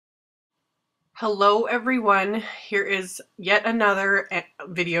Hello everyone, here is yet another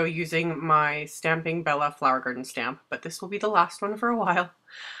video using my Stamping Bella Flower Garden stamp, but this will be the last one for a while.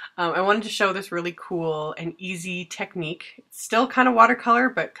 I wanted to show this really cool and easy technique. It's still kind of watercolor,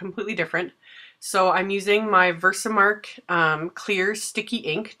 but completely different. So I'm using my Versamark clear sticky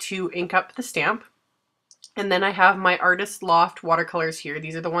ink to ink up the stamp. And then I have my Artist Loft watercolors here.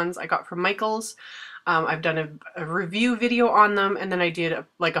 These are the ones I got from Michael's. I've done a review video on them, and then I did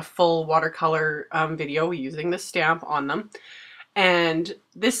a full watercolor video using the stamp on them. And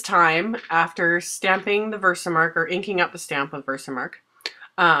this time, after stamping the Versamark or inking up the stamp with Versamark,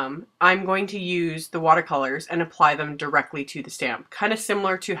 I'm going to use the watercolors and apply them directly to the stamp, kind of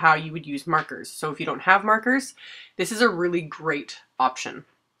similar to how you would use markers. So if you don't have markers, this is a really great option.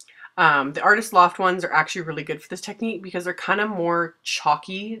 The Artist Loft ones are actually really good for this technique because they're kind of more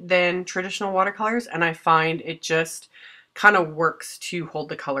chalky than traditional watercolors, and I find it just kind of works to hold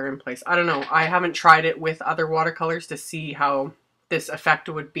the color in place. I don't know, I haven't tried it with other watercolors to see how this effect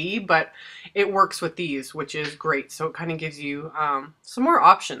would be, but it works with these, which is great. So it kind of gives you some more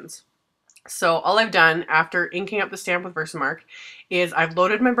options. So all I've done after inking up the stamp with Versamark is I've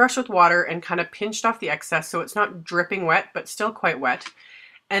loaded my brush with water and kind of pinched off the excess so it's not dripping wet, but still quite wet.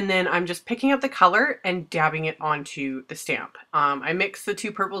 And then I'm just picking up the color and dabbing it onto the stamp. I mix the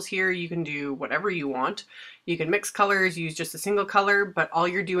two purples here. You can do whatever you want. You can mix colors, use just a single color, but all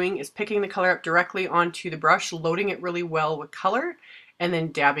you're doing is picking the color up directly onto the brush, loading it really well with color, and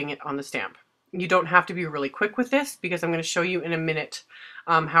then dabbing it on the stamp. You don't have to be really quick with this because I'm going to show you in a minute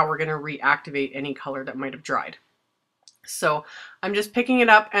how we're going to reactivate any color that might have dried. So I'm just picking it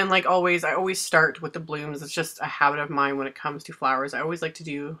up, and like always, I always start with the blooms. It's just a habit of mine when it comes to flowers. I always like to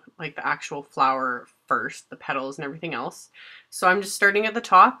do like the actual flower first, the petals and everything else. So I'm just starting at the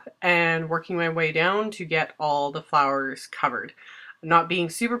top and working my way down to get all the flowers covered. Not being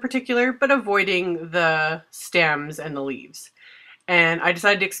super particular, but avoiding the stems and the leaves. And I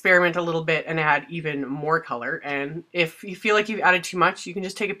decided to experiment a little bit and add even more color. And if you feel like you've added too much, you can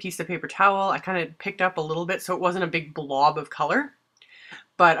just take a piece of paper towel. I kind of picked up a little bit so it wasn't a big blob of color,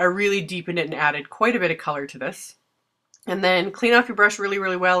 but I really deepened it and added quite a bit of color to this. And then clean off your brush really,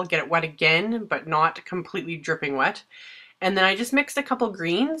 really well, get it wet again, but not completely dripping wet. And then I just mixed a couple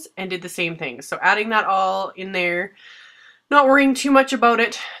greens and did the same thing. So adding that all in there, not worrying too much about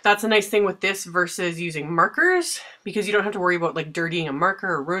it. That's a nice thing with this versus using markers, because you don't have to worry about like dirtying a marker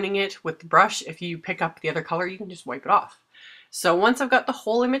or ruining it with the brush. If you pick up the other color, you can just wipe it off. So once I've got the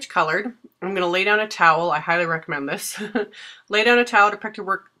whole image colored, I'm going to lay down a towel. I highly recommend this. Lay down a towel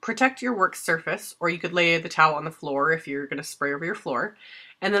to protect your work surface, or you could lay the towel on the floor if you're going to spray over your floor.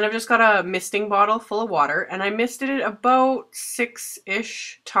 And then I've just got a misting bottle full of water, and I misted it about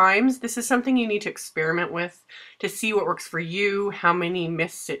 6-ish times. This is something you need to experiment with to see what works for you, how many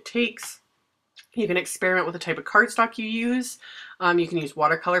mists it takes. You can experiment with the type of cardstock you use. You can use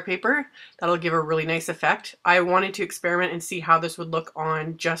watercolor paper. That'll give a really nice effect. I wanted to experiment and see how this would look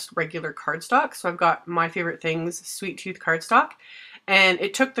on just regular cardstock. So I've got My Favorite Things Sweet Tooth cardstock, and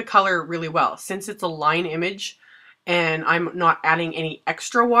it took the color really well. Since it's a line image, and I'm not adding any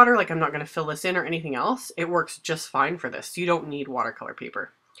extra water, like I'm not going to fill this in or anything else, it works just fine for this. You don't need watercolor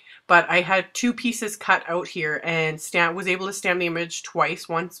paper. But I had 2 pieces cut out here and was able to stamp the image twice,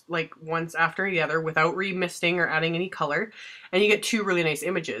 once after the other without remisting or adding any color, and you get 2 really nice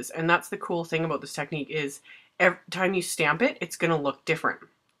images. And that's the cool thing about this technique is every time you stamp it, it's going to look different.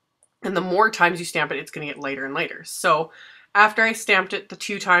 And the more times you stamp it, it's going to get lighter and lighter. So after I stamped it the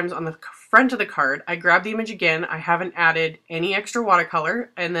 2 times on the front of the card, I grabbed the image again. I haven't added any extra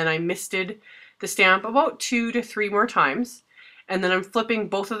watercolor, and then I misted the stamp about 2 to 3 more times. And then I'm flipping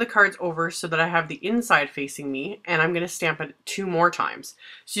both of the cards over so that I have the inside facing me, and I'm going to stamp it 2 more times.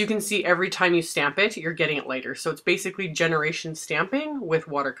 So you can see every time you stamp it, you're getting it lighter. So it's basically generation stamping with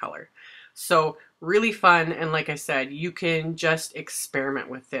watercolor. So really fun, and like I said, you can just experiment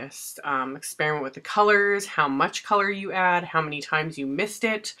with this. Experiment with the colors, how much color you add, how many times you missed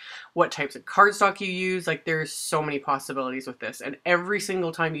it, what types of cardstock you use. Like there's so many possibilities with this, and every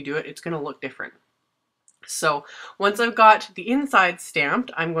single time you do it, it's going to look different. So once I've got the inside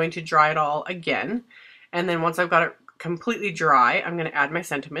stamped, I'm going to dry it all again. And then once I've got it completely dry, I'm going to add my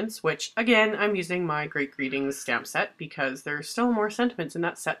sentiments, which again, I'm using my Great Greetings stamp set because there's still more sentiments in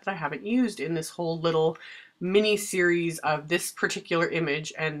that set that I haven't used in this whole little mini series of this particular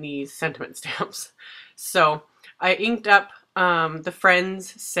image and these sentiment stamps. So I inked up the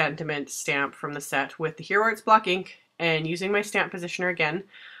Friends sentiment stamp from the set with the Hero Arts block ink, and using my stamp positioner again,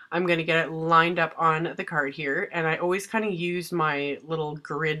 I'm going to get it lined up on the card here, and I always kind of use my little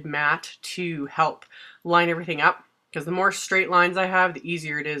grid mat to help line everything up. because the more straight lines I have, the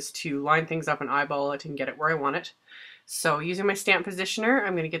easier it is to line things up and eyeball it and get it where I want it. So using my stamp positioner,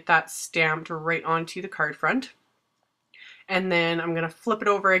 I'm going to get that stamped right onto the card front. And then I'm going to flip it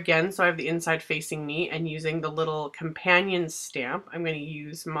over again so I have the inside facing me, and using the little companion stamp, I'm going to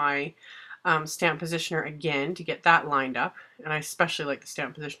use my stamp positioner again to get that lined up. And I especially like the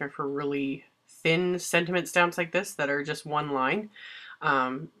stamp positioner for really thin sentiment stamps like this that are just one line.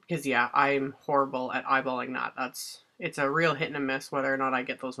 Because yeah, I'm horrible at eyeballing that. It's a real hit and a miss whether or not I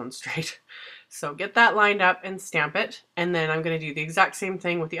get those ones straight. So get that lined up and stamp it. And then I'm going to do the exact same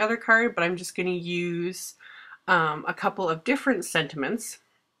thing with the other card, but I'm just going to use a couple of different sentiments.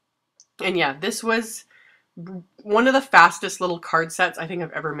 And yeah, this was one of the fastest little card sets I think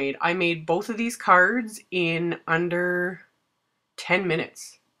I've ever made. I made both of these cards in under 10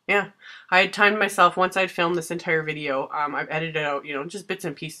 minutes. Yeah, I had timed myself once I'd filmed this entire video. I've edited out, you know, just bits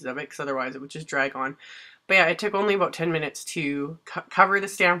and pieces of it because otherwise it would just drag on. But yeah, it took only about 10 minutes to cover the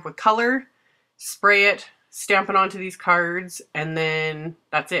stamp with color, spray it, stamp it onto these cards, and then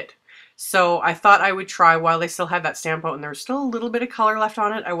that's it. So I thought I would try while they still had that stamp out and there was still a little bit of color left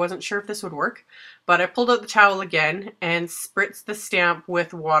on it. I wasn't sure if this would work, but I pulled out the towel again and spritzed the stamp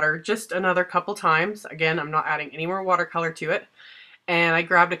with water just another couple times. Again, I'm not adding any more watercolor to it. And I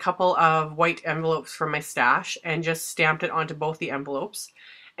grabbed a couple of white envelopes from my stash and just stamped it onto both the envelopes.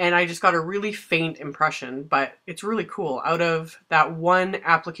 And I just got a really faint impression, but it's really cool. Out of that one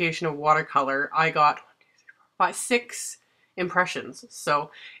application of watercolor, I got 6 impressions.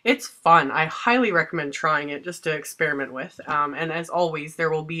 So it's fun. I highly recommend trying it just to experiment with. And as always, there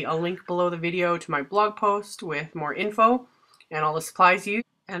will be a link below the video to my blog post with more info and all the supplies used.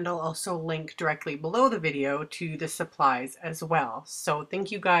 And I'll also link directly below the video to the supplies as well. So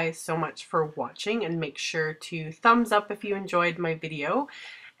thank you guys so much for watching, and make sure to thumbs up if you enjoyed my video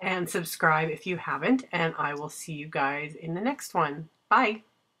and subscribe if you haven't, and I will see you guys in the next one. Bye!